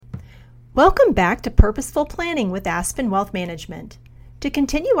Welcome back to Purposeful Planning with Aspen Wealth Management. To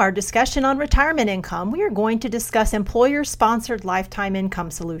continue our discussion on retirement income, we are going to discuss employer-sponsored lifetime income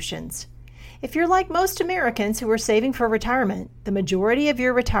solutions. If you're like most Americans who are saving for retirement, the majority of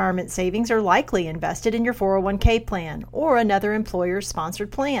your retirement savings are likely invested in your 401k plan or another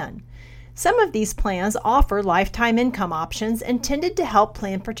employer-sponsored plan. Some of these plans offer lifetime income options intended to help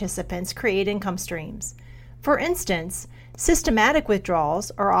plan participants create income streams. For instance, systematic withdrawals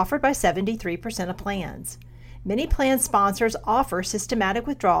are offered by 73% of plans. Many plan sponsors offer systematic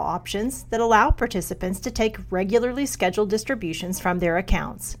withdrawal options that allow participants to take regularly scheduled distributions from their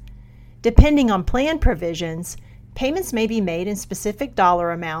accounts. Depending on plan provisions, payments may be made in specific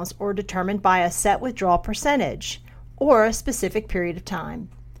dollar amounts or determined by a set withdrawal percentage or a specific period of time.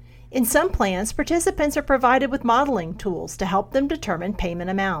 In some plans, participants are provided with modeling tools to help them determine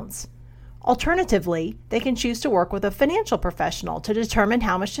payment amounts. Alternatively, they can choose to work with a financial professional to determine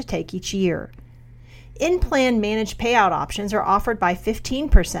how much to take each year. In-plan managed payout options are offered by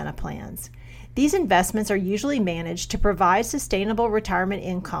 15% of plans. These investments are usually managed to provide sustainable retirement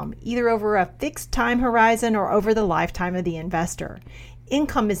income, either over a fixed time horizon or over the lifetime of the investor.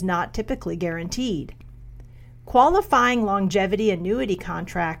 Income is not typically guaranteed. Qualifying longevity annuity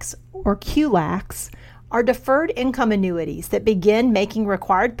contracts, or QLACs, are deferred income annuities that begin making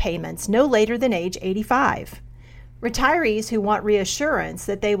required payments no later than age 85. Retirees who want reassurance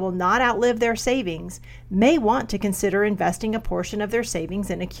that they will not outlive their savings may want to consider investing a portion of their savings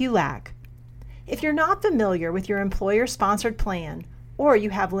in a QLAC. If you're not familiar with your employer-sponsored plan, or you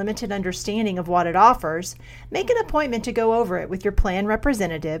have limited understanding of what it offers, make an appointment to go over it with your plan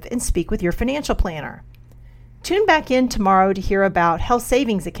representative and speak with your financial planner. Tune back in tomorrow to hear about health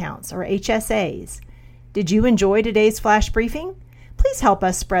savings accounts, or HSAs. Did you enjoy today's flash briefing? Please help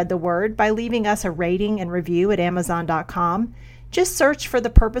us spread the word by leaving us a rating and review at Amazon.com. Just search for the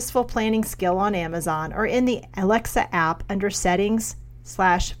Purposeful Planning skill on Amazon or in the Alexa app under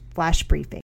Settings/Flash Briefing.